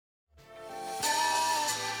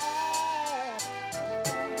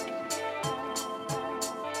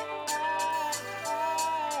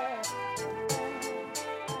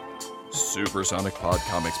Supersonic Pod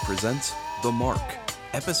Comics presents The Mark,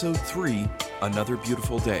 Episode 3, Another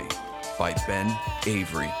Beautiful Day, by Ben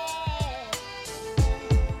Avery.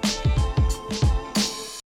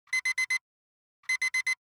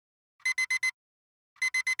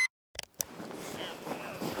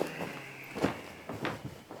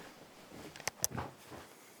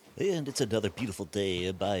 And it's another beautiful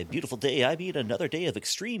day. By beautiful day, I mean another day of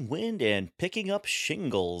extreme wind and picking up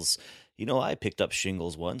shingles. You know, I picked up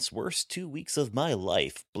shingles once. Worst 2 weeks of my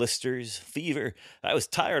life. Blisters, fever. I was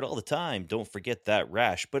tired all the time. Don't forget that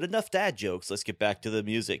rash. But enough dad jokes. Let's get back to the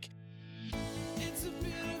music.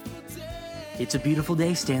 It's a beautiful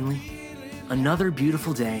day, Stanley. Another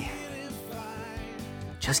beautiful day.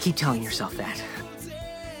 Just keep telling yourself that.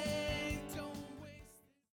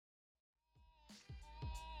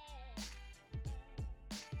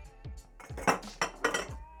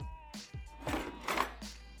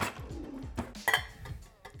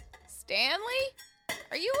 Stanley?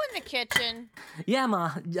 Are you in the kitchen? Yeah,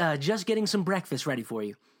 Ma. Just getting some breakfast ready for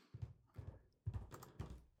you.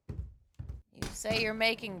 You say you're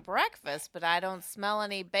making breakfast, but I don't smell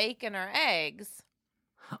any bacon or eggs.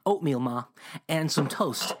 Oatmeal, Ma. And some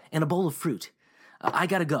toast and a bowl of fruit. I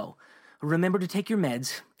gotta go. Remember to take your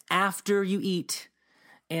meds after you eat,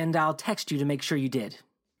 and I'll text you to make sure you did.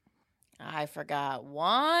 I forgot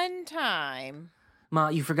one time. Ma,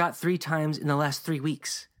 you forgot 3 times in the last 3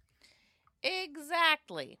 weeks.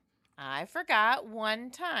 Exactly. I forgot one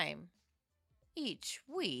time. Each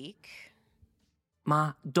week.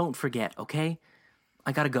 Ma, don't forget, okay?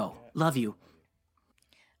 I gotta go. Love you.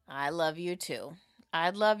 I love you too.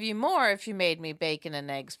 I'd love you more if you made me bacon and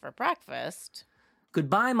eggs for breakfast.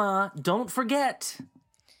 Goodbye, Ma. Don't forget.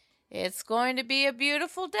 It's going to be a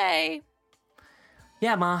beautiful day.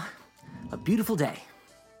 Yeah, Ma. A beautiful day.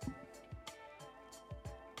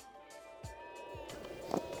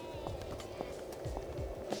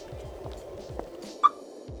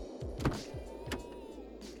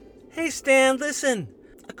 Hey Stan, listen.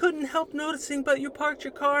 I couldn't help noticing, but you parked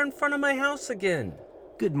your car in front of my house again.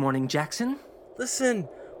 Good morning, Jackson. Listen,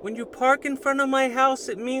 when you park in front of my house,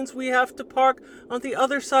 it means we have to park on the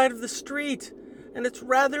other side of the street, and it's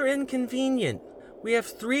rather inconvenient. We have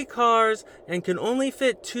 3 cars and can only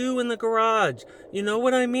fit 2 in the garage. You know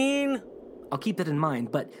what I mean? I'll keep that in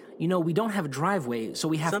mind, but, we don't have a driveway, so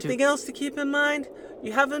we have Something else to keep in mind?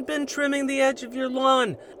 You haven't been trimming the edge of your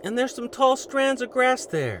lawn, and there's some tall strands of grass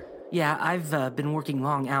there. Yeah, I've been working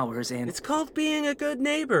long hours, and... It's called being a good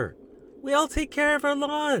neighbor. We all take care of our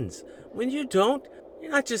lawns. When you don't, you're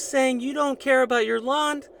not just saying you don't care about your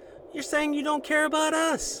lawn, you're saying you don't care about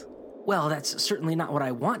us. Well, that's certainly not what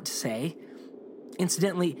I want to say.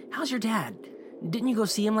 Incidentally, how's your dad? Didn't you go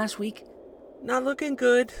see him last week? Not looking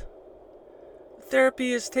good.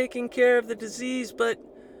 Therapy is taking care of the disease, but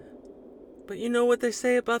you know what they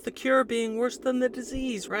say about the cure being worse than the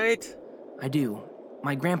disease, right? I do.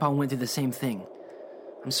 My grandpa went through the same thing.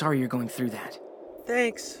 I'm sorry you're going through that.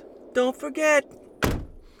 Thanks. Don't forget.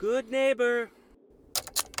 Good neighbor.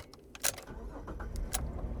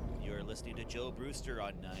 You're listening to Joe Brewster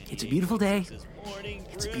on 90. It's a beautiful day.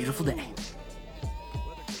 It's a beautiful day.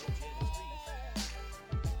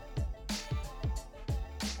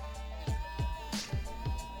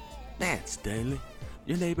 Man, Stanley,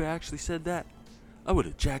 your neighbor actually said that? I would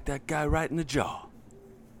have jacked that guy right in the jaw.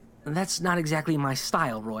 That's not exactly my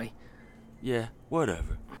style, Roy. Yeah,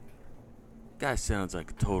 whatever. Guy sounds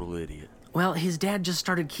like a total idiot. Well, his dad just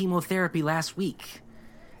started chemotherapy last week.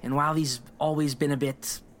 And while he's always been a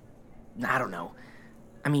bit... I don't know.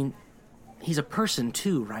 I mean, he's a person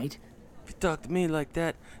too, right? If you talk to me like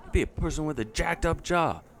that, you'd be a person with a jacked up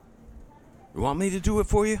jaw. You want me to do it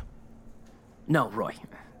for you? No, Roy.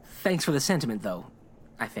 Thanks for the sentiment, though,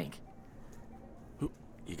 I think.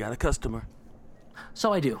 You got a customer.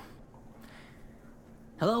 So I do.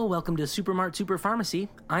 Hello, welcome to Supermart Super Pharmacy.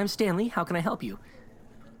 I'm Stanley. How can I help you?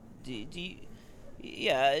 Do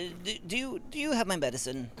you have my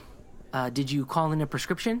medicine? Did you call in a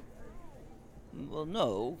prescription? Well,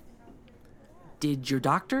 no. Did your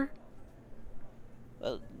doctor?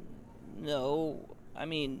 No. No,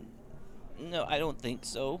 I don't think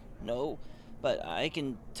so. No. But I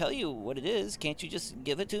can tell you what it is. Can't you just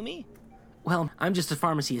give it to me? Well, I'm just a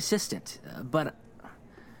pharmacy assistant, but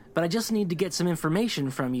I just need to get some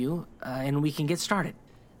information from you, and we can get started.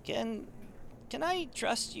 Can I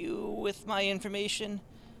trust you with my information?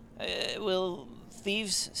 Will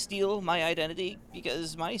thieves steal my identity?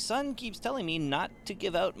 Because my son keeps telling me not to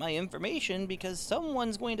give out my information because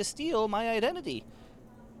someone's going to steal my identity.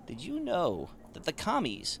 Did you know that the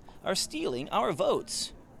commies are stealing our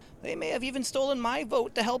votes? They may have even stolen my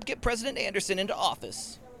vote to help get President Anderson into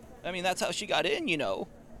office. I mean, that's how she got in, you know.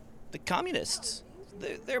 The communists.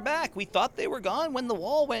 They're back. We thought they were gone when the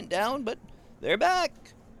wall went down, but they're back.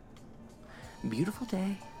 Beautiful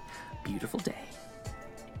day. Beautiful day.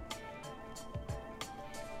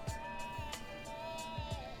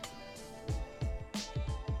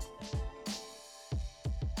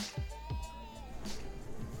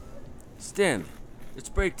 Stanley, it's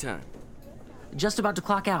break time. Just about to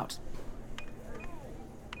clock out.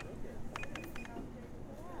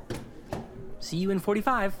 See you in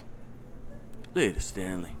 45. Later,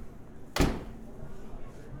 Stanley.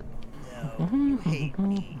 No, you hate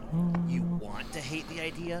me. You want to hate the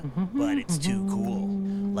idea, but it's too cool.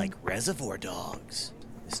 Like Reservoir Dogs.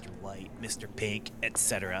 Mr. White, Mr. Pink,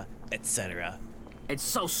 etc., etc. It's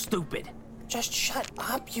so stupid. Just shut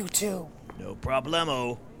up, you two. No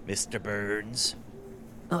problemo, Mr. Burns.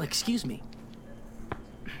 Oh, excuse me.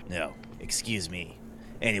 No, excuse me.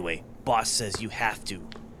 Anyway, boss says you have to,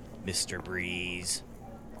 Mr. Breeze.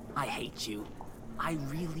 I hate you. I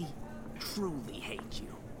really, truly hate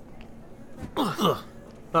you.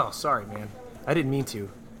 Oh, sorry, man. I didn't mean to.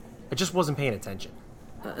 I just wasn't paying attention.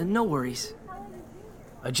 No worries.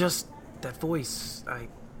 That voice,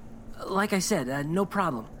 Like I said, no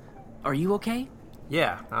problem. Are you okay?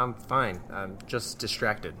 Yeah, I'm fine. I'm just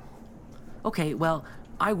distracted. Okay, well,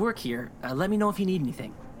 I work here. Let me know if you need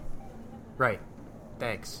anything. Right.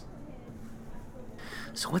 Thanks.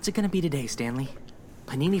 So what's it gonna be today, Stanley?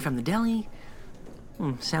 Panini from the deli?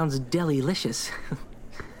 Sounds deli-licious.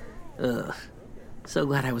 Ugh. So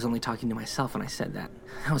glad I was only talking to myself when I said that.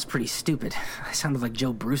 That was pretty stupid. I sounded like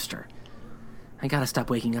Joe Brewster. I gotta stop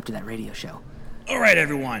waking up to that radio show. All right,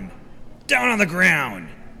 everyone. Down on the ground.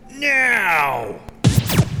 Now!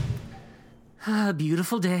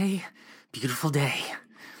 Beautiful day. Beautiful day.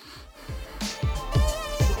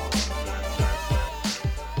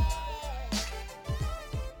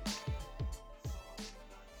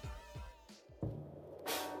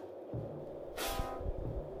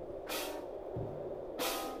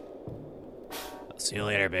 See you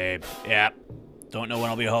later, babe. Yep. Don't know when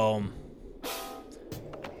I'll be home.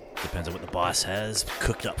 Depends on what the boss has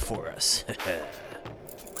cooked up for us.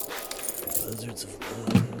 Buzzards of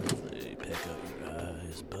love, they peck out your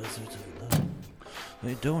eyes. Buzzards of love,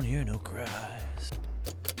 they don't hear no cries.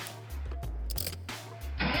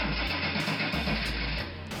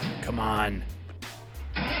 Come on.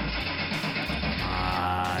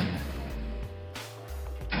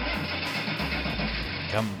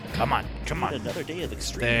 Come on. Come on. Another day of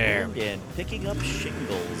extreme There. wind and picking up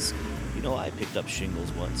shingles. You know, I picked up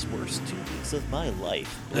shingles once. Worst 2 weeks of my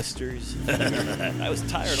life. Blisters. I was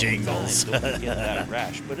tired Shingles. all the time. Don't get that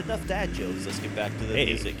rash. But enough dad jokes. Let's get back to the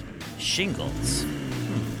music. Shingles.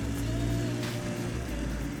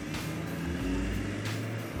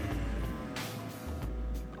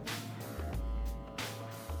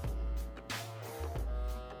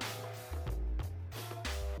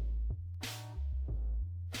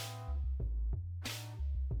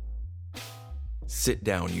 Sit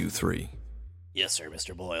down, you three. Yes, sir,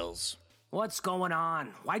 Mr. Boyles. What's going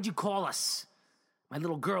on? Why'd you call us? My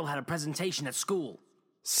little girl had a presentation at school.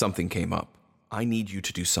 Something came up. I need you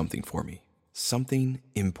to do something for me. Something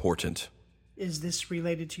important. Is this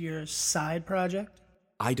related to your side project?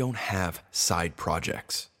 I don't have side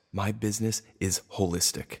projects. My business is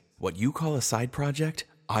holistic. What you call a side project,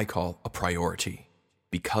 I call a priority.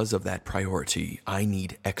 Because of that priority, I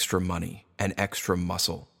need extra money and extra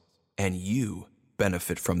muscle. And you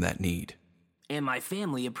benefit from that need. And my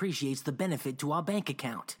family appreciates the benefit to our bank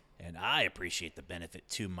account. And I appreciate the benefit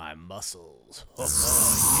to my muscles.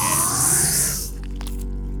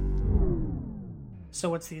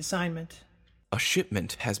 So what's the assignment? A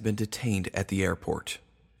shipment has been detained at the airport.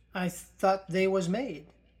 I thought they was made.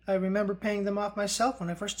 I remember paying them off myself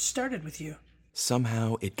when I first started with you.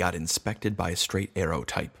 Somehow it got inspected by a straight arrow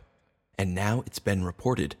type. And now it's been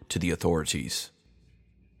reported to the authorities.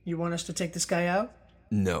 You want us to take this guy out?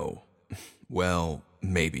 No. Well,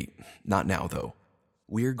 maybe. Not now, though.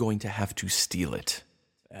 We're going to have to steal it.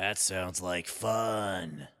 That sounds like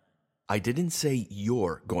fun. I didn't say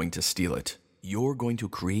you're going to steal it. You're going to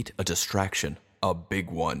create a distraction, a big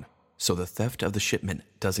one, so the theft of the shipment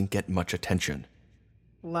doesn't get much attention.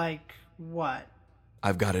 Like what?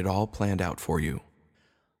 I've got it all planned out for you.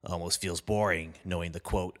 Almost feels boring knowing the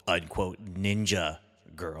quote-unquote ninja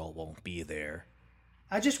girl won't be there.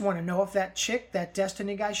 I just want to know if that chick that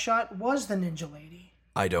Destiny guy shot was the ninja lady.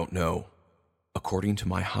 I don't know. According to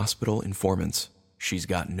my hospital informants, she's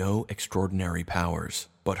got no extraordinary powers,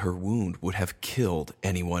 but her wound would have killed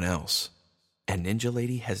anyone else. And Ninja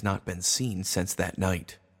Lady has not been seen since that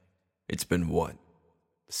night. It's been what?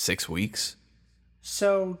 6 weeks?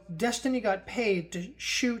 So Destiny got paid to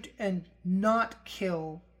shoot and not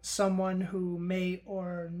kill someone who may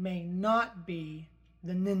or may not be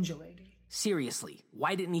the ninja lady. Seriously,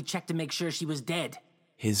 why didn't he check to make sure she was dead?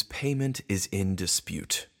 His payment is in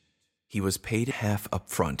dispute. He was paid half up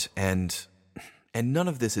front, and none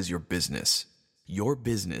of this is your business. Your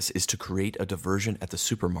business is to create a diversion at the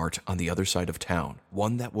supermart on the other side of town,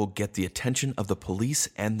 one that will get the attention of the police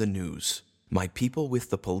and the news. My people with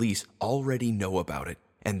the police already know about it,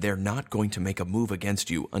 and they're not going to make a move against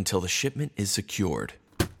you until the shipment is secured.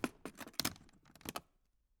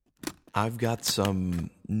 I've got some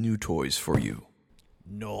new toys for you.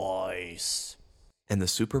 Nice. And the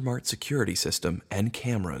supermart security system and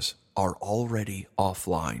cameras are already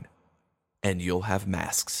offline. And you'll have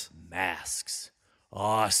masks. Masks.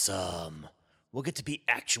 Awesome. We'll get to be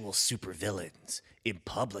actual supervillains. In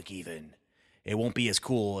public, even. It won't be as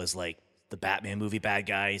cool as, like, the Batman movie bad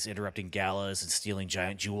guys interrupting galas and stealing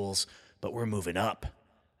giant jewels, but we're moving up.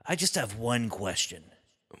 I just have one question.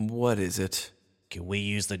 What is it? Can we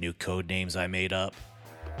use the new code names I made up?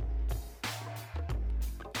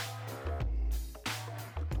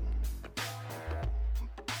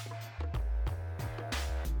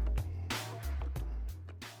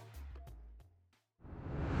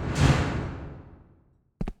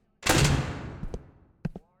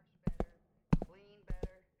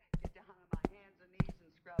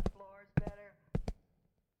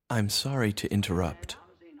 I'm sorry to interrupt.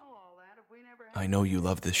 I know you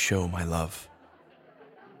love this show, my love.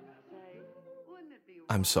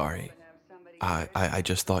 I'm sorry. I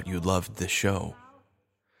just thought you loved this show.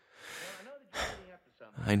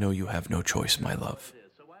 I know you have no choice, my love.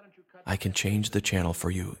 I can change the channel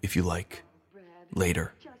for you if you like.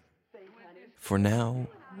 Later. For now,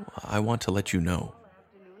 I want to let you know.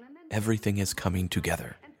 Everything is coming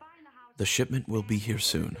together. The shipment will be here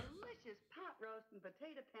soon.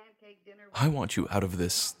 I want you out of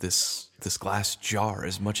this glass jar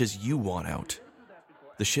as much as you want out.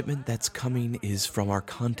 The shipment that's coming is from our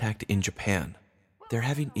contact in Japan. They're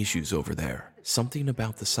having issues over there. Something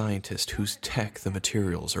about the scientist whose tech the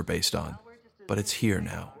materials are based on. But it's here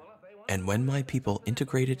now. And when my people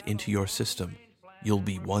integrate it into your system, you'll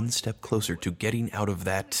be one step closer to getting out of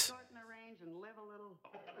that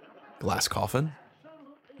glass coffin?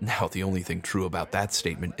 Now, the only thing true about that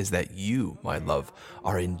statement is that you, my love,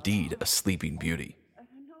 are indeed a sleeping beauty.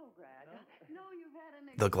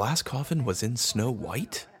 The glass coffin was in Snow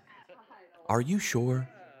White? Are you sure?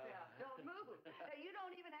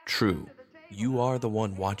 True, you are the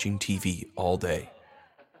one watching TV all day.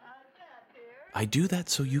 I do that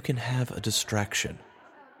so you can have a distraction.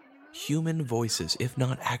 Human voices, if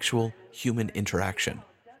not actual human interaction.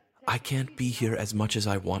 I can't be here as much as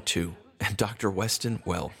I want to. And Dr. Weston,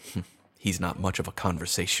 well, he's not much of a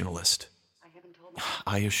conversationalist.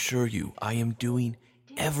 I assure you, I am doing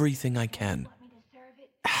everything I can.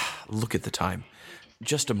 Look at the time.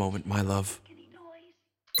 Just a moment, my love.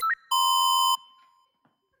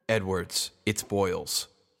 Edwards, it's Boyles.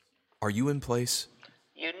 Are you in place?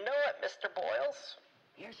 You know it, Mr. Boyles.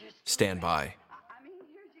 Stand by.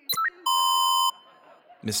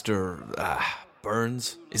 Mr.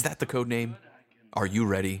 Burns, is that the code name? Are you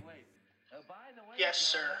ready? Yes,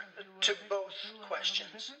 sir. To both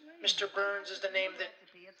questions. Mr. Burns is the name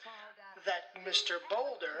that Mr.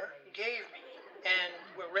 Boulder gave me. And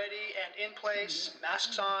we're ready and in place,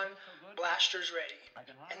 masks on, blasters ready.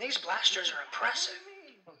 And these blasters are impressive.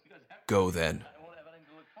 Go then.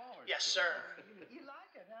 Yes, sir.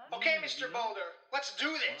 Okay, Mr. Boulder, let's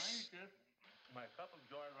do this. All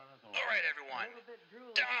right, everyone.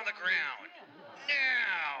 Down on the ground.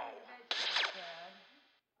 Now!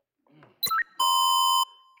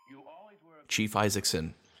 Chief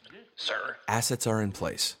Isaacson. Sir. Assets are in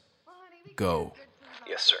place. Go.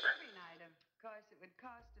 Yes, sir.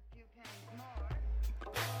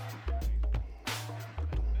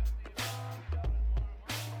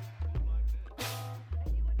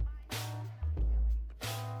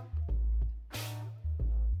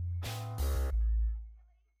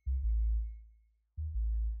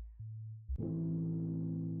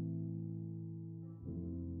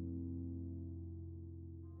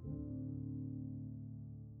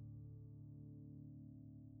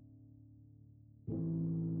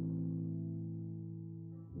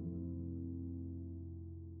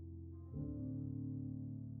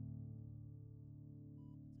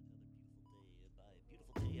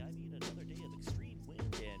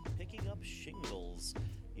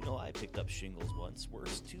 picked up shingles once.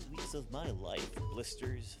 Worst 2 weeks of my life.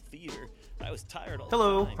 Blisters, theater. I was tired all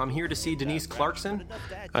Hello, the time. I'm here to see Denise Clarkson.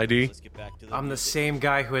 ID? Let's get back to the I'm the music. same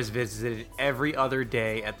guy who has visited every other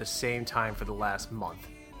day at the same time for the last month.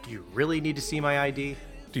 Do you really need to see my ID?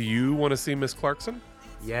 Do you want to see Miss Clarkson?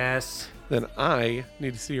 Yes. Then I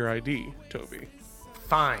need to see your ID, Toby.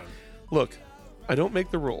 Fine. Look, I don't make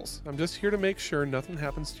the rules. I'm just here to make sure nothing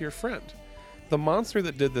happens to your friend. The monster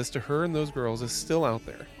that did this to her and those girls is still out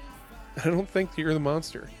there. I don't think that you're the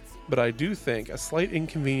monster, but I do think a slight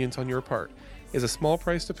inconvenience on your part is a small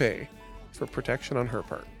price to pay for protection on her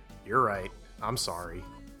part. You're right. I'm sorry.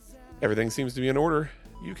 Everything seems to be in order.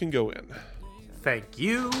 You can go in. Thank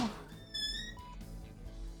you.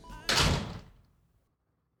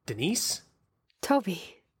 Denise?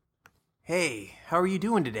 Toby, Hey, how are you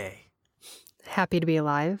doing today? happy to be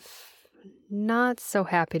alive. Not so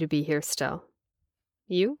happy to be here still.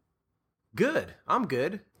 You? Good. I'm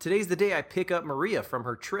good. Today's the day I pick up Maria from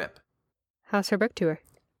her trip. How's her book tour?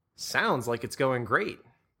 Sounds like it's going great.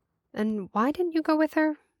 And why didn't you go with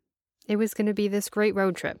her? It was going to be this great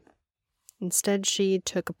road trip. Instead, she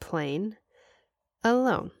took a plane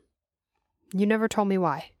alone. You never told me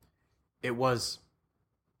why. It was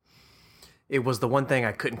the one thing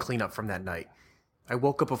I couldn't clean up from that night. I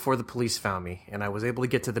woke up before the police found me, and I was able to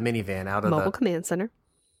get to the minivan out of Mobile Command Center.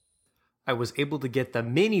 I was able to get the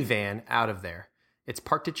minivan out of there. It's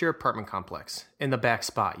parked at your apartment complex, in the back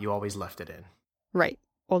spot you always left it in. Right.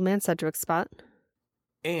 Old Man Cedric's spot.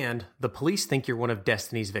 And the police think you're one of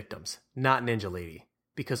Destiny's victims, not Ninja Lady,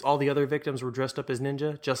 because all the other victims were dressed up as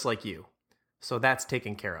ninja, just like you. So that's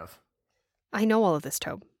taken care of. I know all of this,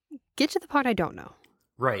 Tobe. Get to the part I don't know.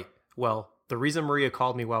 Right. Well, the reason Maria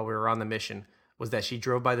called me while we were on the mission was that she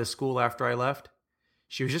drove by the school after I left.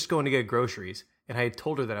 She was just going to get groceries, and I had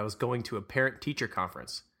told her that I was going to a parent-teacher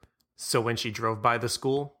conference. So when she drove by the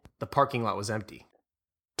school, the parking lot was empty.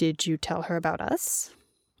 Did you tell her about us?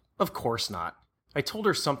 Of course not. I told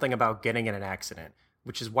her something about getting in an accident,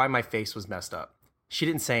 which is why my face was messed up. She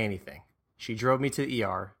didn't say anything. She drove me to the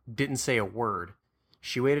ER, didn't say a word.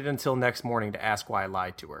 She waited until next morning to ask why I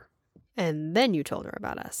lied to her. And then you told her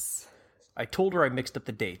about us. I told her I mixed up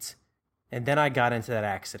the dates, and then I got into that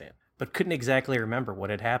accident, but couldn't exactly remember what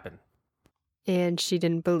had happened. And she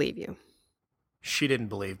didn't believe you. She didn't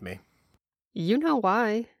believe me. You know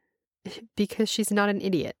why. Because she's not an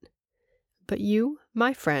idiot. But you,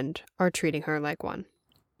 my friend, are treating her like one.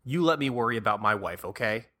 You let me worry about my wife,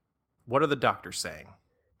 okay? What are the doctors saying?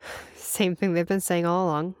 Same thing they've been saying all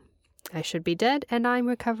along. I should be dead, and I'm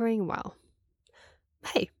recovering well.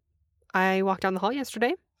 Hey, I walked down the hall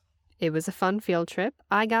yesterday. It was a fun field trip.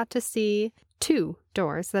 I got to see 2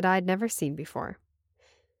 doors that I'd never seen before.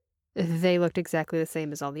 They looked exactly the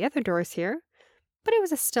same as all the other doors here, but it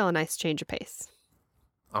was still a nice change of pace.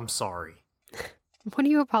 I'm sorry. What are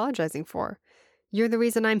you apologizing for? You're the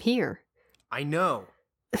reason I'm here. I know.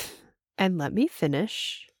 And let me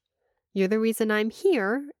finish. You're the reason I'm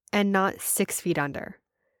here and not 6 feet under.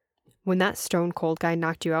 When that stone cold guy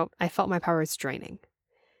knocked you out, I felt my powers draining.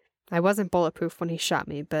 I wasn't bulletproof when he shot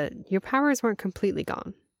me, but your powers weren't completely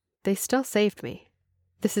gone. They still saved me.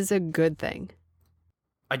 This is a good thing.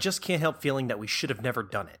 I just can't help feeling that we should have never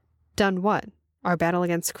done it. Done what? Our battle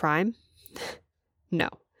against crime? No,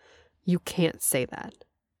 you can't say that.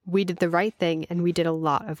 We did the right thing and we did a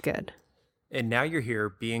lot of good. And now you're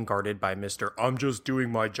here being guarded by Mr. I'm just doing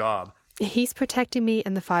my job. He's protecting me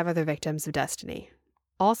and the 5 other victims of Destiny.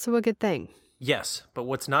 Also a good thing. Yes, but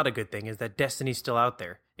what's not a good thing is that Destiny's still out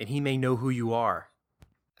there, and he may know who you are.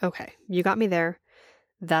 Okay, you got me there.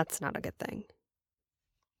 That's not a good thing.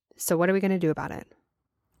 So what are we going to do about it?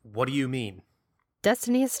 What do you mean?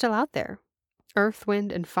 Destiny is still out there. Earth,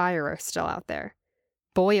 Wind, and Fire are still out there.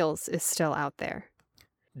 Boyles is still out there.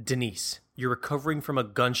 Denise, you're recovering from a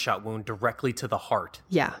gunshot wound directly to the heart.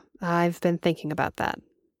 Yeah, I've been thinking about that.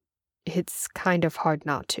 It's kind of hard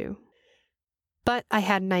not to. But I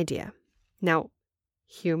had an idea. Now,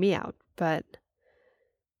 hear me out, but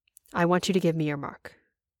I want you to give me your mark.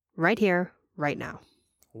 Right here, right now.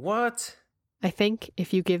 What? I think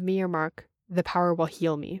if you give me your mark, the power will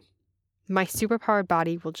heal me. My superpowered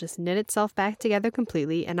body will just knit itself back together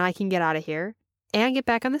completely, and I can get out of here, and get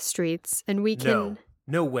back on the streets, and we can...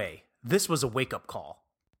 No way. This was a wake-up call.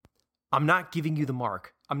 I'm not giving you the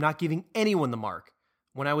mark. I'm not giving anyone the mark.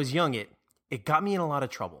 When I was young, it got me in a lot of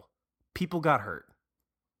trouble. People got hurt.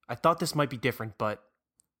 I thought this might be different, but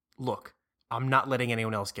look, I'm not letting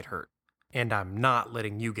anyone else get hurt. And I'm not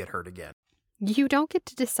letting you get hurt again. You don't get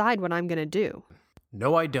to decide what I'm going to do.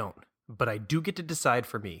 No, I don't. But I do get to decide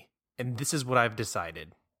for me. And this is what I've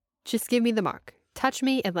decided. Just give me the mark. Touch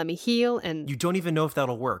me and let me heal and... You don't even know if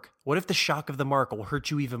that'll work. What if the shock of the mark will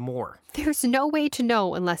hurt you even more? There's no way to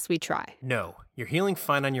know unless we try. No, you're healing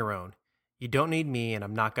fine on your own. You don't need me, and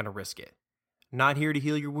I'm not going to risk it. Not here to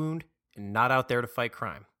heal your wound, and not out there to fight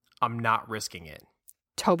crime. I'm not risking it.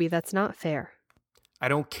 Toby, that's not fair. I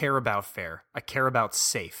don't care about fair. I care about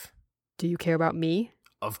safe. Do you care about me?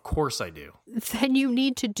 Of course I do. Then you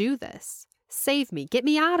need to do this. Save me. Get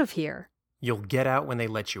me out of here. You'll get out when they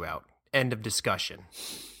let you out. End of discussion.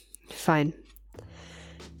 Fine.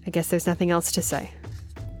 I guess there's nothing else to say.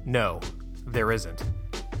 No, there isn't.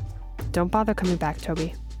 Don't bother coming back,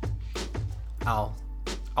 Toby. I'll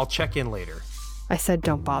check in later. I said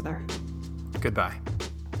don't bother. Goodbye.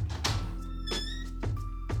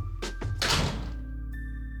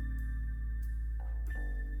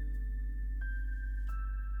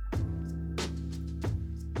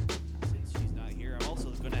 Since she's not here, I'm also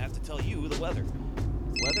going to have to tell you the weather.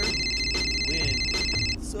 Weather?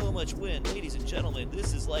 Wind. So much wind. Ladies and gentlemen,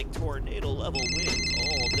 this is like tornado level winds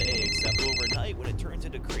all day, except overnight when it turns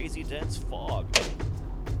into crazy dense fog.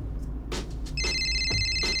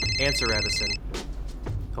 Answer, Edison.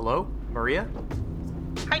 Hello? Maria?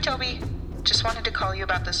 Hi, Toby. Just wanted to call you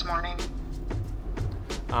about this morning.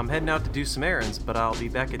 I'm heading out to do some errands, but I'll be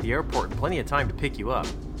back at the airport in plenty of time to pick you up.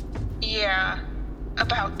 Yeah,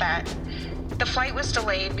 about that. The flight was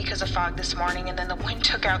delayed because of fog this morning, and then the wind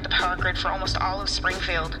took out the power grid for almost all of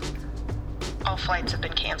Springfield. All flights have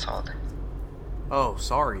been canceled. Oh,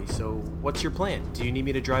 sorry. So, what's your plan? Do you need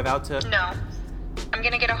me to drive out to... No. I'm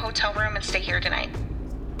gonna get a hotel room and stay here tonight.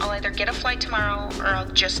 I'll either get a flight tomorrow, or I'll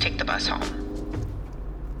just take the bus home.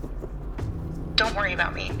 Don't worry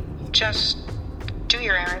about me. Just do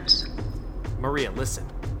your errands. Maria, listen.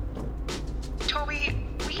 Toby,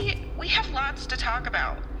 we have lots to talk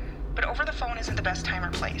about, but over the phone isn't the best time or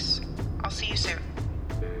place. I'll see you soon.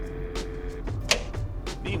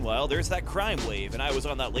 Meanwhile, there's that crime wave, and I was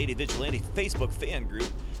on that Lady Vigilante Facebook fan group,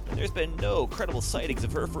 and there's been no credible sightings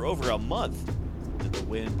of her for over a month. Did the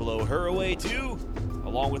wind blow her away too?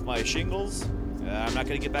 Along with my shingles? I'm not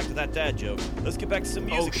gonna get back to that dad joke. Let's get back to some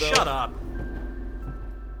music, though. Shut up!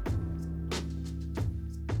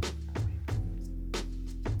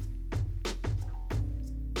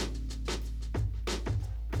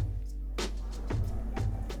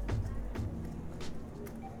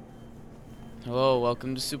 Hello,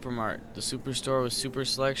 welcome to Supermart, the superstore with super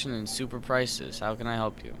selection and super prices. How can I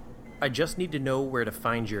help you? I just need to know where to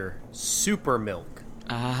find your super milk.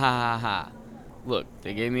 Ah. Look,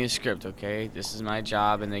 they gave me a script, okay? This is my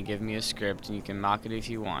job, and they give me a script, and you can mock it if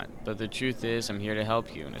you want. But the truth is, I'm here to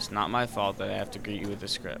help you, and it's not my fault that I have to greet you with a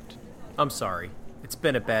script. I'm sorry. It's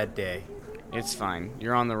been a bad day. It's fine.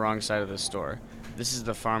 You're on the wrong side of the store. This is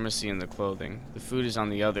the pharmacy and the clothing. The food is on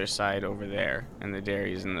the other side over there, and the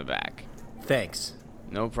dairy is in the back. Thanks.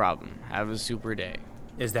 No problem. Have a super day.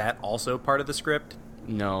 Is that also part of the script?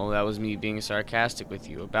 No, that was me being sarcastic with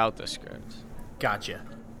you about the script. Gotcha.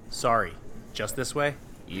 Sorry. Just this way?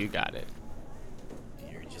 You got it.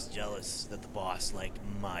 You're just jealous that the boss liked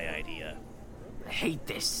my idea. I hate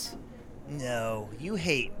this. No, you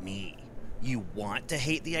hate me. You want to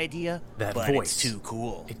hate the idea, that but voice. It's too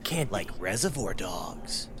cool. It can't like Reservoir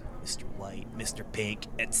Dogs. Mr. White, Mr. Pink,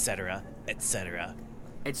 etc., etc.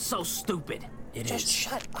 It's so stupid. Just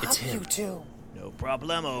shut it's up, him. you two. No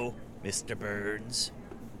problemo, Mr. Burns.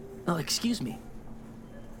 Oh, excuse me.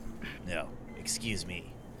 No, excuse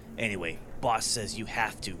me. Anyway, boss says you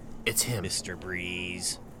have to. It's him. Mr.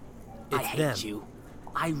 Breeze. I hate you.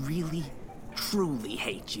 I really, truly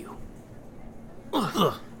hate you.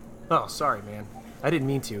 Ugh. Oh, sorry, man. I didn't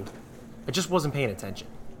mean to. I just wasn't paying attention.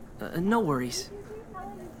 No worries.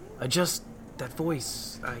 That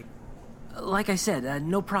voice, Like I said,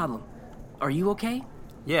 no problem. Are you okay?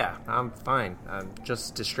 Yeah, I'm fine. I'm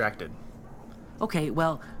just distracted. Okay,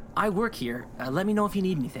 well, I work here. Let me know if you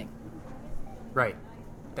need anything. Right.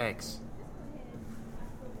 Thanks.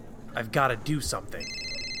 I've got to do something.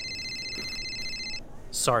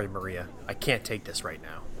 Sorry, Maria. I can't take this right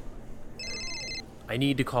now. I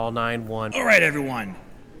need to call 911. All right, everyone.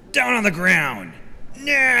 Down on the ground.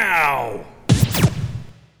 Now!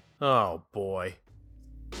 Oh, boy.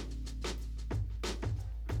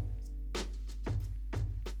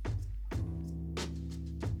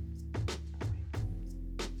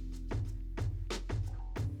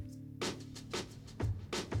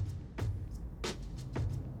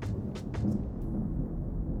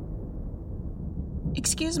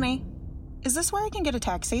 Excuse me. Is this where I can get a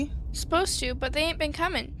taxi? Supposed to, but they ain't been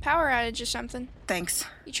coming. Power outage or something. Thanks.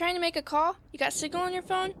 You trying to make a call? You got signal on your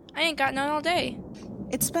phone? I ain't got none all day.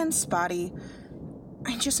 It's been spotty.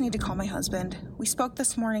 I just need to call my husband. We spoke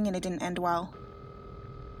this morning and it didn't end well.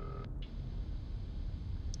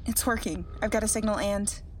 It's working. I've got a signal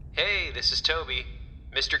and... Hey, this is Toby.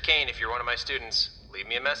 Mr. Kane, if you're one of my students, leave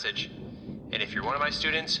me a message. And if you're one of my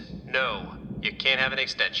students, no, you can't have an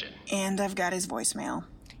extension. And I've got his voicemail.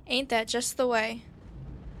 Ain't that just the way?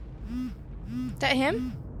 That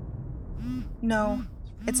him? No,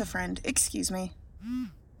 it's a friend. Excuse me.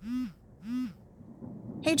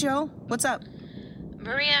 Hey, Joe. What's up?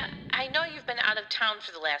 Maria, I know you've been out of town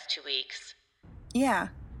for the last 2 weeks. Yeah.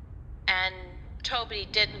 And Toby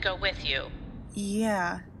didn't go with you.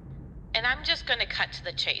 Yeah. And I'm just gonna cut to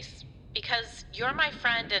the chase. Because you're my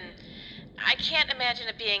friend and I can't imagine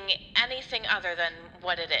it being anything other than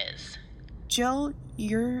what it is. Jill,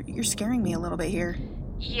 you're scaring me a little bit here.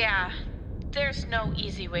 Yeah, there's no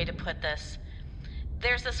easy way to put this.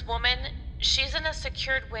 There's this woman, she's in a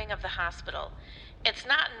secured wing of the hospital. It's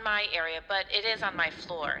not in my area, but it is on my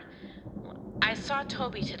floor. I saw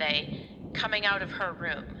Toby today, coming out of her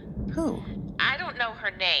room. Who? I don't know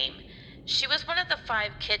her name. She was one of the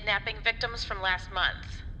 5 kidnapping victims from last month.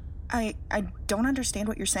 I don't understand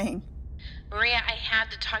what you're saying. Maria, I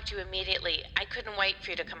had to talk to you immediately. I couldn't wait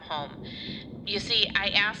for you to come home. You see, I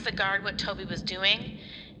asked the guard what Toby was doing,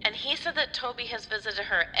 and he said that Toby has visited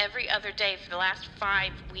her every other day for the last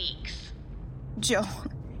 5 weeks. Jill,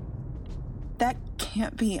 that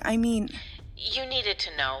can't be. I mean... You needed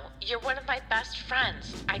to know. You're one of my best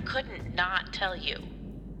friends. I couldn't not tell you.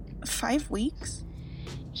 5 weeks?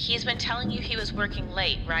 He's been telling you he was working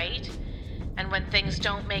late, right? And when things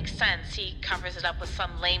don't make sense, he covers it up with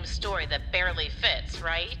some lame story that barely fits,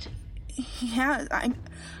 right? Yeah,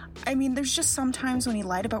 I mean, there's just some times when he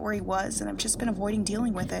lied about where he was, and I've just been avoiding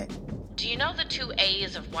dealing with it. Do you know the 2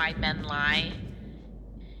 A's of why men lie?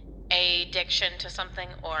 Addiction to something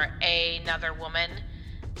or another woman?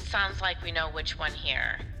 Sounds like we know which one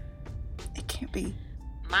here. It can't be.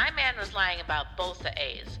 My man was lying about both the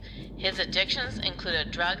A's. His addictions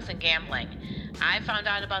included drugs and gambling. I found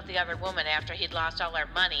out about the other woman after he'd lost all our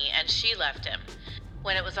money and she left him.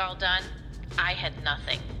 When it was all done, I had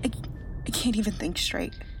nothing. I can't even think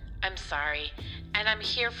straight. I'm sorry, and I'm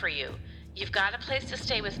here for you. You've got a place to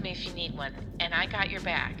stay with me if you need one, and I got your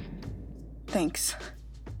back. Thanks.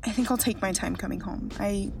 I think I'll take my time coming home.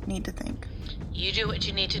 I need to think. You do what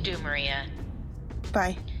you need to do, Maria.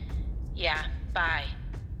 Bye. Yeah, bye.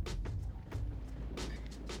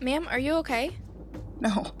 Ma'am, are you okay?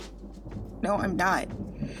 No, I'm not.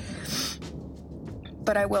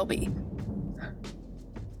 But I will be.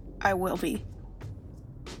 I will be.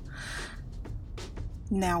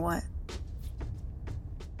 Now what?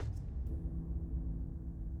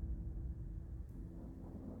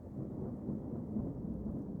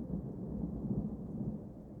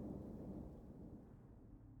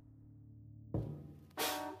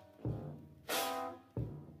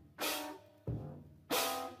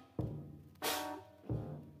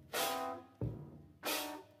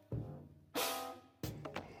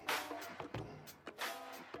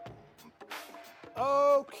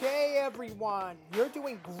 Okay, everyone, you're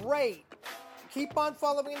doing great. Keep on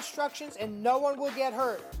following instructions and no one will get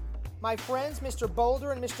hurt. My friends, Mr.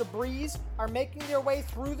 Boulder and Mr. Breeze, are making their way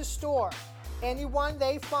through the store. Anyone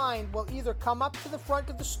they find will either come up to the front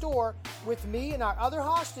of the store with me and our other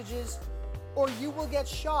hostages, or you will get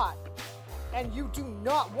shot. And you do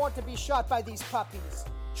not want to be shot by these puppies.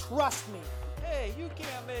 Trust me. Hey, you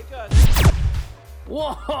can't make us...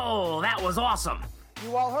 Whoa, that was awesome.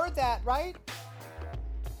 You all heard that, right?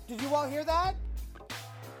 Did you all hear that?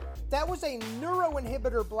 That was a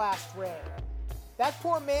neuroinhibitor blast ray. That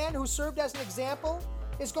poor man who served as an example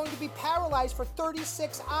is going to be paralyzed for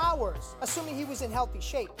 36 hours, assuming he was in healthy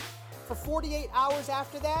shape. For 48 hours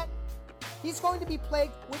after that, he's going to be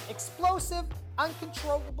plagued with explosive,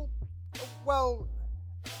 uncontrollable... Well,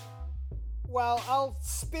 I'll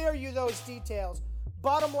spare you those details.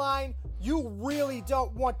 Bottom line, you really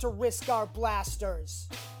don't want to risk our blasters.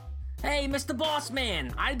 Hey, Mr. Boss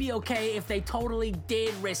Man, I'd be okay if they totally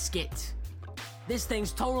did risk it. This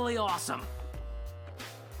thing's totally awesome.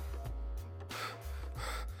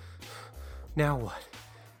 Now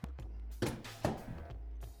what?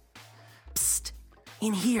 Psst,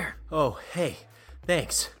 in here. Oh, hey,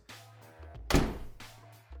 thanks.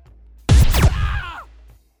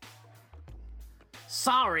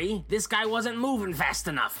 Sorry, this guy wasn't moving fast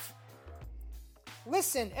enough.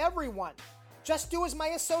 Listen, everyone. Just do as my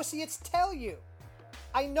associates tell you.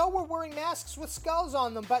 I know we're wearing masks with skulls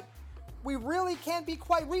on them, but we really can be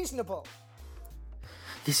quite reasonable.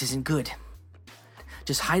 This isn't good.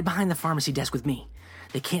 Just hide behind the pharmacy desk with me.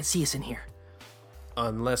 They can't see us in here.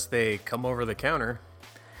 Unless they come over the counter.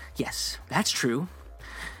 Yes, that's true.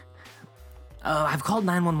 I've called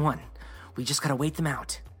 911. We just gotta wait them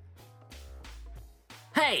out.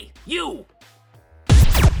 Hey, you!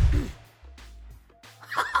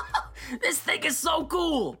 This thing is so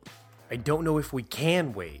cool! I don't know if we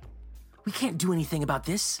can wait. We can't do anything about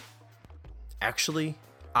this. Actually,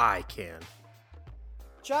 I can.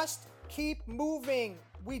 Just keep moving.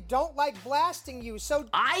 We don't like blasting you, so...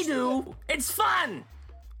 I do! It's fun!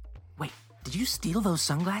 Wait, did you steal those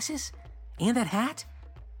sunglasses? And that hat?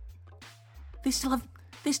 They still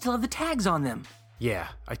have the tags on them. Yeah,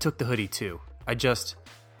 I took the hoodie too. I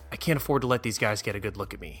can't afford to let these guys get a good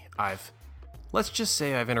look at me. Let's just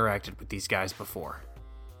say I've interacted with these guys before.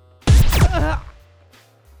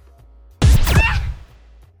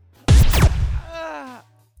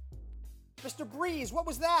 Mr. Breeze, what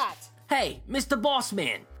was that? Hey, Mr.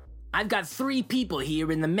 Bossman. I've got 3 people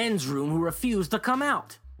here in the men's room who refuse to come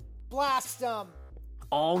out. Blast them.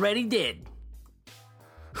 Already did.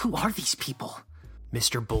 Who are these people?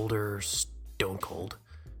 Mr. Boulder, Stone Cold.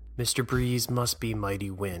 Mr. Breeze must be Mighty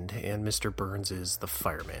Wind, and Mr. Burns is the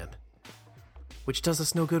fireman. Which does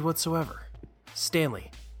us no good whatsoever.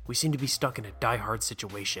 Stanley, we seem to be stuck in a die-hard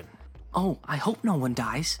situation. Oh, I hope no one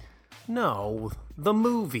dies. No, the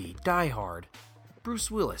movie, Die Hard.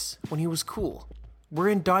 Bruce Willis, when he was cool. We're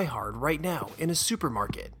in Die Hard right now, in a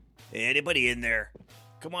supermarket. Hey, anybody in there?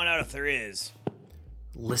 Come on out if there is.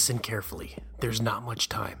 Listen carefully. There's not much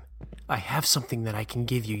time. I have something that I can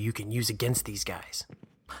give you can use against these guys.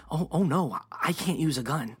 Oh no, I can't use a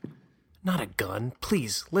gun. Not a gun.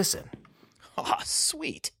 Please, listen. Aw,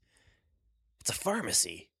 sweet. It's a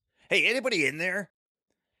pharmacy. Hey, anybody in there?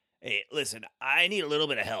 Hey, listen, I need a little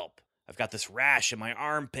bit of help. I've got this rash in my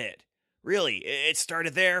armpit. Really, it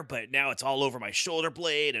started there, but now it's all over my shoulder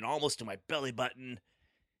blade and almost to my belly button.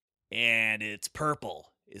 And it's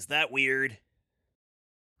purple. Is that weird?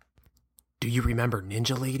 Do you remember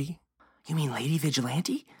Ninja Lady? You mean Lady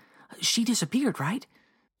Vigilante? She disappeared, right?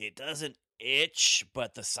 It doesn't itch,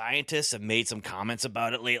 but the scientists have made some comments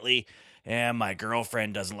about it lately, and my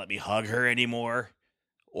girlfriend doesn't let me hug her anymore,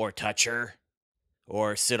 or touch her,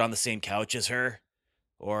 or sit on the same couch as her,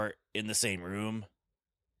 or in the same room.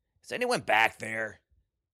 Is anyone back there?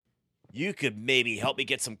 You could maybe help me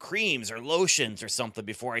get some creams or lotions or something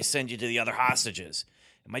before I send you to the other hostages.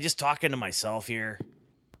 Am I just talking to myself here?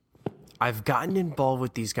 I've gotten involved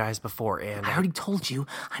with these guys before, and... I already told you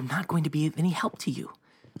I'm not going to be of any help to you.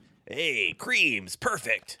 Hey, creams,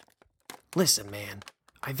 perfect. Listen, man,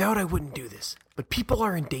 I vowed I wouldn't do this, but people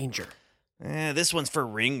are in danger. This one's for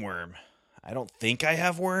ringworm. I don't think I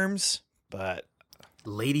have worms, but...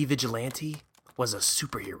 Lady Vigilante was a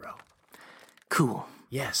superhero. Cool.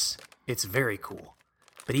 Yes, it's very cool.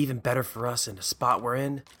 But even better for us in the spot we're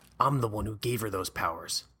in, I'm the one who gave her those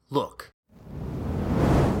powers. Look.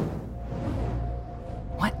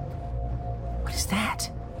 What is that?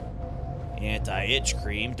 Anti-itch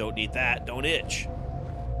cream. Don't need that. Don't itch.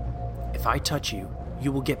 If I touch you,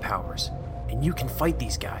 you will get powers, and you can fight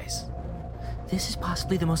these guys. This is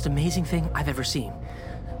possibly the most amazing thing I've ever seen.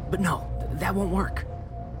 But no, that won't work.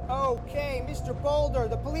 Okay, Mr. Boulder,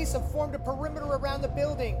 the police have formed a perimeter around the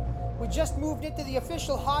building. We just moved into the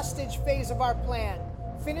official hostage phase of our plan.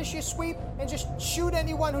 Finish your sweep and just shoot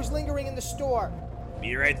anyone who's lingering in the store.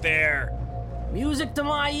 Be right there. Music to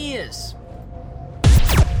my ears.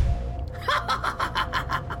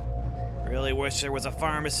 Really wish there was a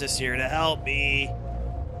pharmacist here to help me.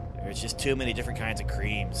 There's just too many different kinds of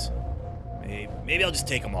creams. Maybe I'll just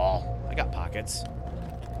take them all. I got pockets.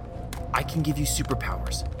 I can give you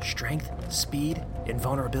superpowers. Strength, speed,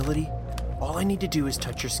 invulnerability. All I need to do is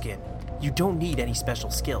touch your skin. You don't need any special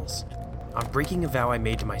skills. I'm breaking a vow I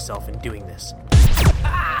made to myself in doing this.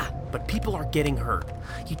 But people are getting hurt.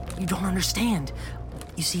 You don't understand.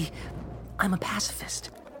 You see, I'm a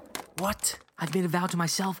pacifist. What? I've made a vow to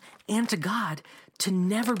myself and to God to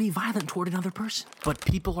never be violent toward another person. But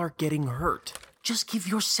people are getting hurt. Just give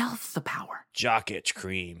yourself the power. Jock itch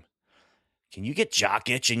cream. Can you get jock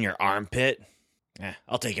itch in your armpit?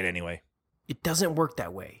 I'll take it anyway. It doesn't work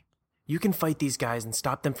that way. You can fight these guys and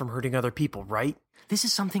stop them from hurting other people, right? This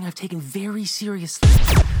is something I've taken very seriously.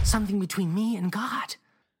 Something between me and God.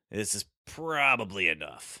 This is probably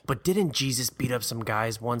enough. But didn't Jesus beat up some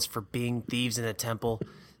guys once for being thieves in a temple?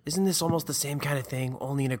 Isn't this almost the same kind of thing,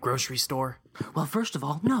 only in a grocery store? Well, first of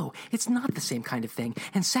all, no, it's not the same kind of thing.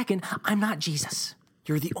 And second, I'm not Jesus.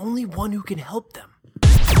 You're the only one who can help them.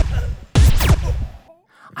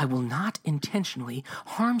 I will not intentionally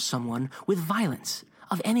harm someone with violence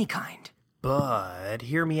of any kind. But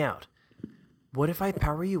hear me out. What if I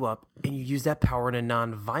power you up and you use that power in a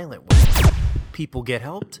non-violent way? People get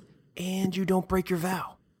helped, and you don't break your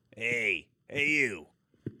vow. Hey you.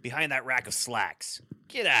 Behind that rack of slacks.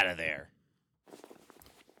 Get out of there.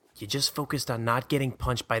 You just focused on not getting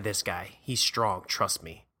punched by this guy. He's strong, trust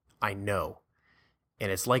me. I know.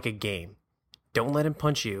 And it's like a game. Don't let him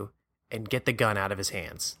punch you, and get the gun out of his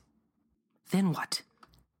hands. Then what?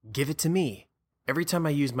 Give it to me. Every time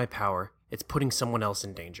I use my power, it's putting someone else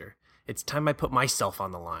in danger. It's time I put myself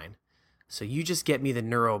on the line. So you just get me the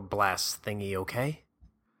neuroblast thingy, okay?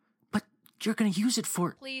 But you're gonna use it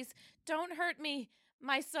for... Please, don't hurt me.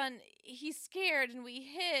 My son, he's scared and we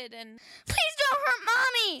hid and... Please don't hurt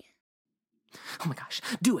Mommy! Oh my gosh,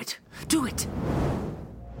 do it! Do it!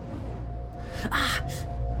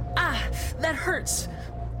 That hurts!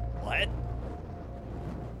 What?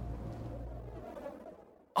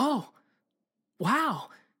 Oh, wow.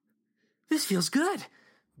 This feels good.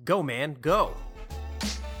 Go, man, go.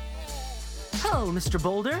 Hello, Mr.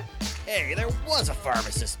 Boulder. Hey, there was a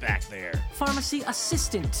pharmacist back there. Pharmacy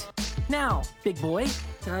assistant. Now, big boy,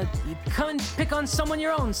 come and pick on someone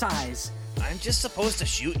your own size. I'm just supposed to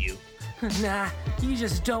shoot you. Nah, you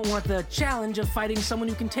just don't want the challenge of fighting someone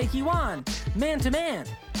who can take you on, man to man.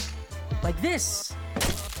 Like this.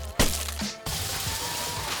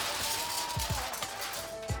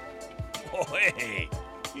 Oh, hey,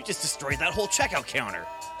 you just destroyed that whole checkout counter.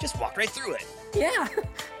 Just walked right through it. Yeah,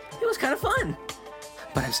 it was kind of fun.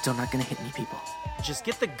 But I'm still not gonna hit any people. Just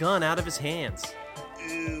get the gun out of his hands.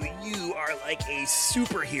 Ooh, you are like a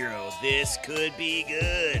superhero. This could be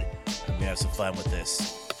good. I'm gonna have some fun with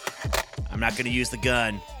this. I'm not gonna use the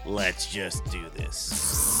gun. Let's just do this.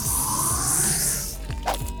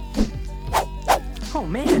 Oh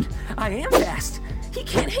man, I am fast. He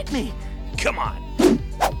can't hit me. Come on.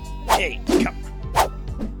 Hey, come.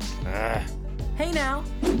 Hey now,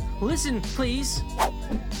 listen, please.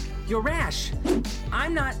 Your rash.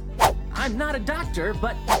 I'm not a doctor,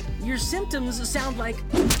 but your symptoms sound like...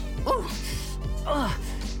 Oh,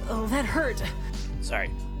 that hurt. Sorry,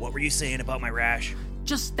 what were you saying about my rash?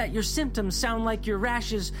 Just that your symptoms sound like your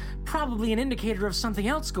rash is probably an indicator of something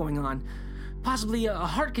else going on. Possibly a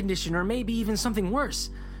heart condition or maybe even something worse.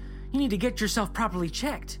 You need to get yourself properly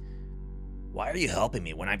checked. Why are you helping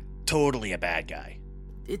me when I'm totally a bad guy?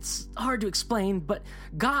 It's hard to explain, but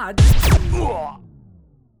God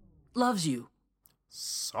loves you.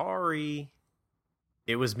 Sorry.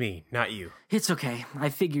 It was me, not you. It's okay. I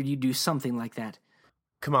figured you'd do something like that.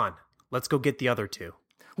 Come on, let's go get the other two.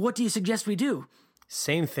 What do you suggest we do?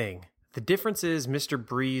 Same thing. The difference is Mr.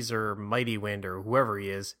 Breeze or Mighty Wind or whoever he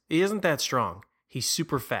isn't that strong. He's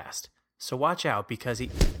super fast. So watch out because he...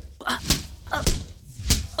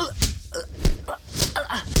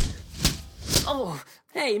 Oh,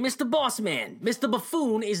 hey, Mr. Bossman. Mr.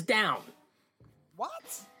 Buffoon is down.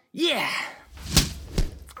 What? Yeah.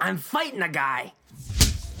 I'm fighting a guy.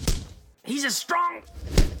 He's as strong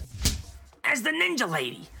as the ninja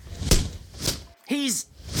lady. He's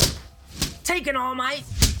taking all my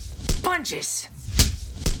punches.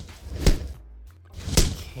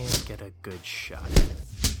 Can't get a good shot.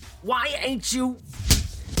 Why ain't you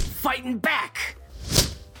fighting back?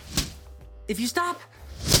 If you stop,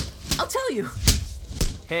 I'll tell you.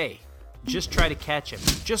 Hey, just try to catch him.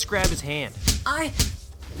 Just grab his hand. I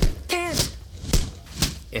can't.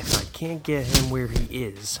 If I can't get him where he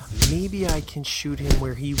is, maybe I can shoot him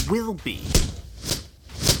where he will be.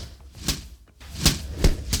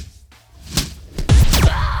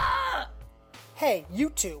 Hey, you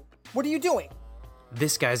two, what are you doing?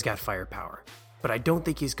 This guy's got firepower, but I don't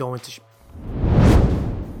think he's going to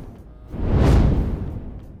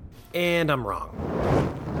And I'm wrong.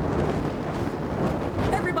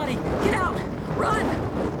 Everybody, get out! Run!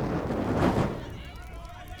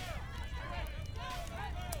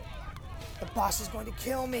 The boss is going to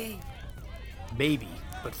kill me. Maybe,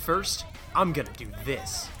 but first, I'm gonna do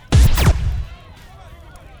this.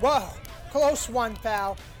 Whoa, close one,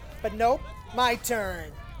 pal. But nope, my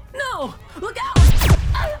turn. No! Look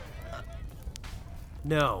out!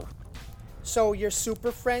 No. So your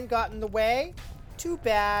super friend got in the way? Too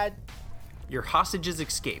bad. Your hostages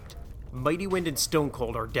escaped. Mighty Wind and Stone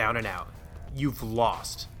Cold are down and out. You've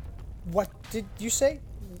lost. What did you say?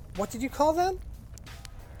 What did you call them?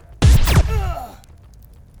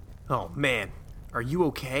 Oh man, are you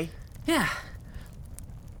okay? Yeah.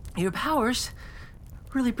 Your powers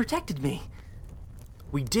really protected me.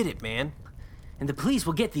 We did it, man. And the police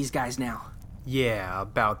will get these guys now. Yeah,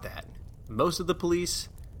 about that. Most of the police,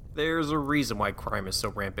 there's a reason why crime is so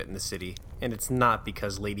rampant in the city, and it's not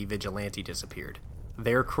because Lady Vigilante disappeared.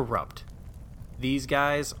 They're corrupt. These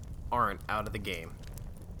guys aren't out of the game.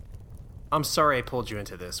 I'm sorry I pulled you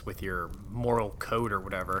into this with your moral code or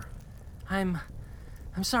whatever. I'm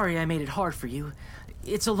sorry I made it hard for you.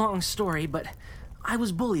 It's a long story, but I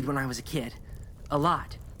was bullied when I was a kid. A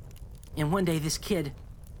lot. And one day this kid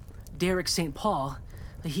Derek St. Paul,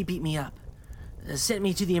 he beat me up, sent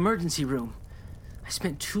me to the emergency room. I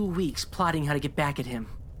spent 2 weeks plotting how to get back at him.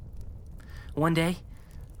 One day,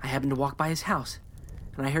 I happened to walk by his house,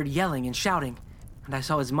 and I heard yelling and shouting, and I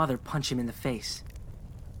saw his mother punch him in the face.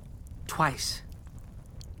 Twice.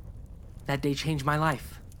 That day changed my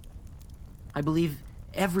life. I believe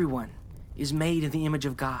everyone is made in the image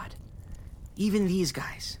of God, even these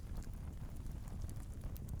guys.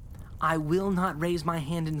 I will not raise my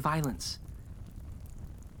hand in violence.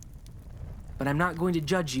 But I'm not going to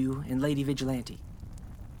judge you and Lady Vigilante.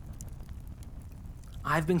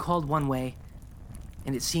 I've been called one way,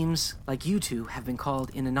 and it seems like you two have been called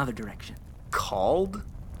in another direction. Called?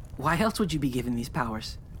 Why else would you be given these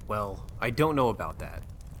powers? Well, I don't know about that.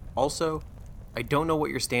 Also, I don't know what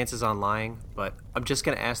your stance is on lying, but I'm just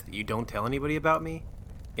gonna ask that you don't tell anybody about me,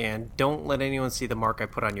 and don't let anyone see the mark I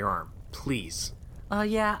put on your arm. Please.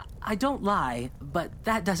 Yeah, I don't lie, but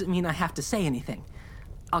that doesn't mean I have to say anything.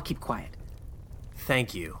 I'll keep quiet.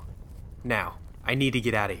 Thank you. Now, I need to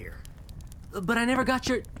get out of here. But I never got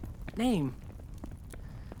your name.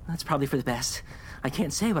 That's probably for the best. I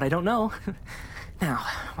can't say what I don't know. Now,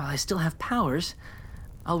 while I still have powers,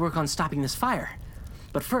 I'll work on stopping this fire.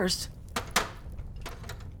 But first,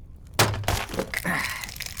 to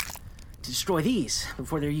destroy these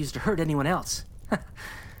before they're used to hurt anyone else.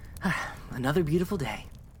 Another beautiful day.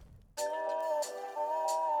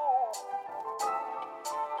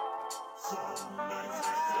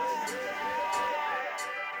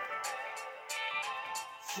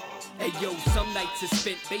 Hey yo, some nights are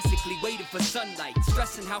spent basically waiting for sunlight,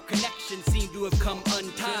 stressing how connections seem to have come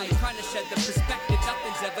untied, trying to shed the perspective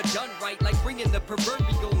nothing's ever done right, like bringing the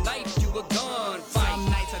proverbial knife to a gunfight. Some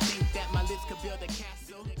nights I think that my lips could build a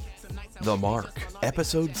castle. The Mark,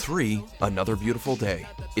 Episode 3, Another Beautiful Day,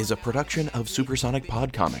 is a production of Supersonic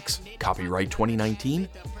Pod Comics. Copyright 2019,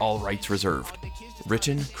 all rights reserved.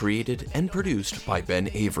 Written, created, and produced by Ben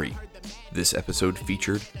Avery. This episode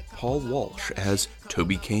featured Paul Walsh as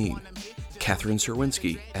Toby Kane, Catherine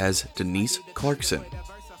Serwinski as Denise Clarkson,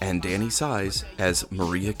 and Danny Size as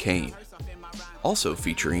Maria Kane. Also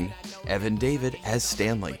featuring Evan David as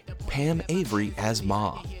Stanley, Pam Avery as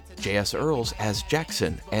Ma, J.S. Earls as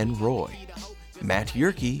Jackson and Roy, Matt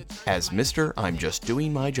Yerke as Mr. I'm Just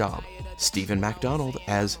Doing My Job, Stephen MacDonald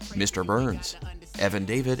as Mr. Burns, Evan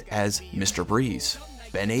David as Mr. Breeze,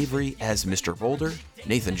 Ben Avery as Mr. Boulder,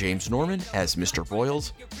 Nathan James Norman as Mr.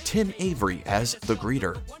 Boyles, Tim Avery as The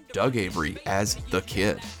Greeter, Doug Avery as The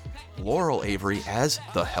Kid, Laurel Avery as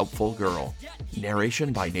The Helpful Girl.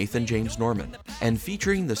 Narration by Nathan James Norman, and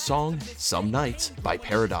featuring the song Some Nights by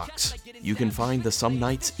Paradox. You can find the Some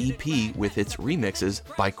Nights EP with its remixes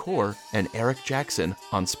by Core and Eric Jackson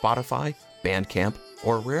on Spotify, Bandcamp,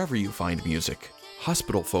 or wherever you find music.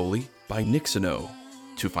 Hospital Foley by Nixono.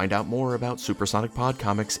 To find out more about Supersonic Pod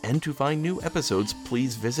Comics and to find new episodes,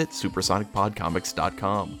 please visit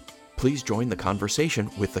supersonicpodcomics.com. Please join the conversation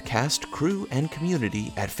with the cast, crew, and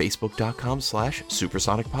community at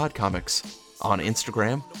facebook.com/supersonicpodcomics, on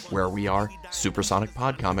Instagram, where we are Supersonic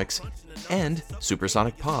Pod Comics, and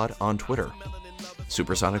Supersonic Pod on Twitter.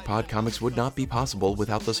 Supersonic Pod Comics would not be possible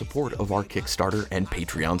without the support of our Kickstarter and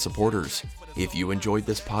Patreon supporters. If you enjoyed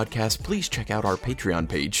this podcast, please check out our Patreon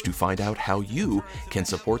page to find out how you can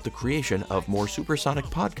support the creation of more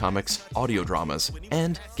Supersonic Pod Comics audio dramas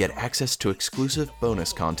and get access to exclusive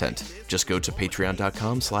bonus content. Just go to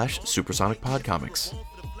patreon.com/supersonicpodcomics.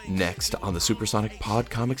 Next on the Supersonic Pod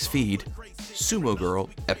Comics feed, Sumo Girl,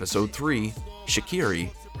 Episode 3,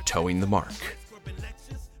 Shakiri, Towing the Mark.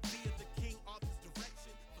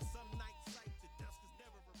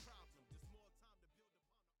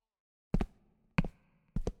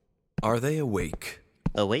 Are they awake?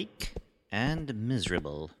 Awake and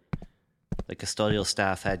miserable. The custodial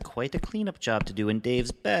staff had quite a cleanup job to do in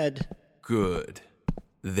Dave's bed. Good.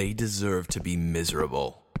 They deserve to be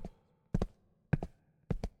miserable.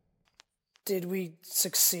 Did we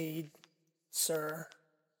succeed, sir?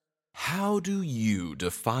 How do you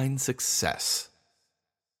define success?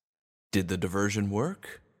 Did the diversion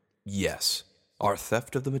work? Yes. Our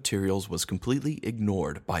theft of the materials was completely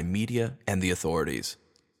ignored by media and the authorities.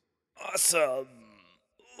 Awesome.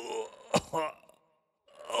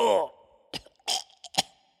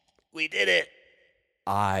 We did it.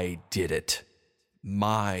 I did it.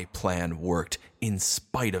 My plan worked in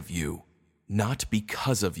spite of you, not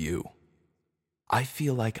because of you. I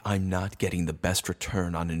feel like I'm not getting the best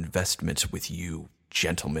return on investment with you,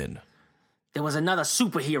 gentlemen. There was another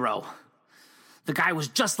superhero. The guy was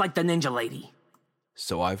just like the ninja lady.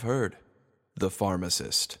 So I've heard. The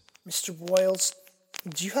pharmacist. Mr. Boyles,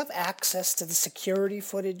 do you have access to the security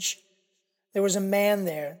footage? There was a man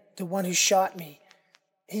there, the one who shot me.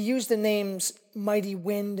 He used the names Mighty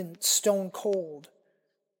Wind and Stone Cold.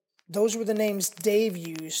 Those were the names Dave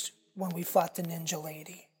used when we fought the Ninja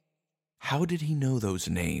Lady. How did he know those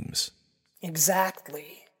names?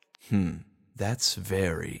 Exactly. That's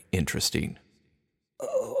very interesting.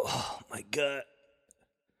 Oh, my God.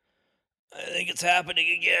 I think it's happening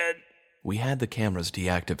again. We had the cameras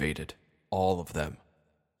deactivated, all of them.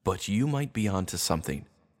 But you might be onto something,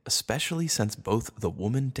 especially since both the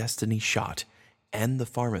woman Destiny shot and the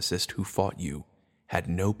pharmacist who fought you had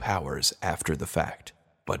no powers after the fact.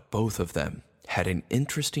 But both of them had an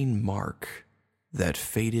interesting mark that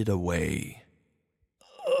faded away.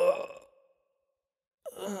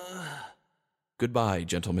 Goodbye,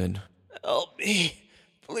 gentlemen. Help me,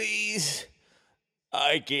 please.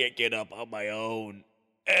 I can't get up on my own,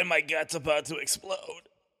 and my gut's about to explode.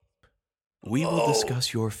 We will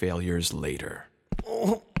discuss your failures later.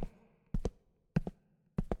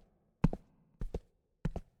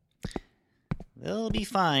 They'll be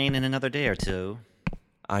fine in another day or two.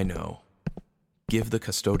 I know. Give the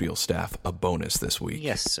custodial staff a bonus this week.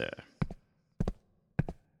 Yes, sir.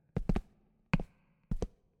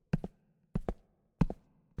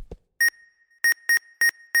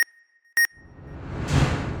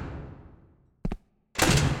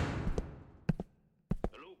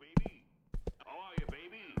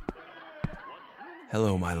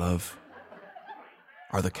 Hello, my love.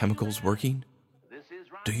 Are the chemicals working?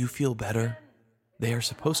 Do you feel better? They are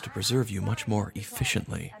supposed to preserve you much more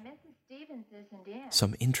efficiently.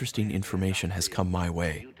 Some interesting information has come my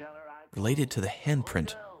way, related to the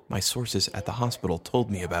handprint my sources at the hospital told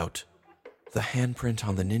me about. The handprint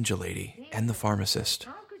on the Ninja Lady and the pharmacist.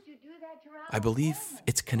 I believe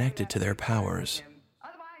it's connected to their powers.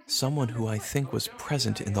 Someone who I think was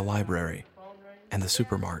present in the library and the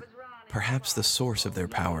supermart. Perhaps the source of their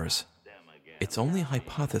powers. It's only a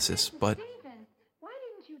hypothesis, but... Stephen, why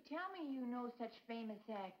didn't you tell me you know such famous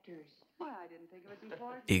actors? Well, I didn't think of it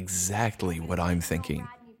before. Exactly what I'm thinking.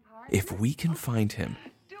 If we can find him,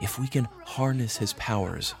 if we can harness his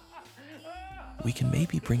powers, we can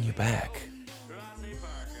maybe bring you back.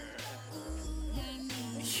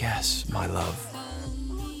 Yes, my love.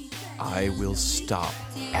 I will stop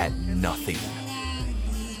at nothing.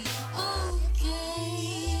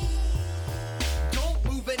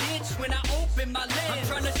 When I open my lens, I'm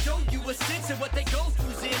trying to show you a sense of what they go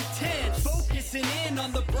through's intense. Focusing in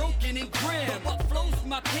on the broken and grim, but what flows from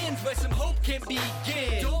my pens where some hope can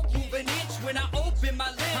begin. Don't move an inch when I open my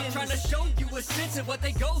lens, I'm trying to show you a sense of what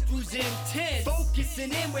they go through's intense.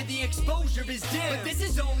 Focusing in where the exposure is dim, but this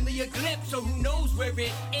is only a glimpse, so who knows where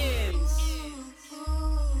it ends.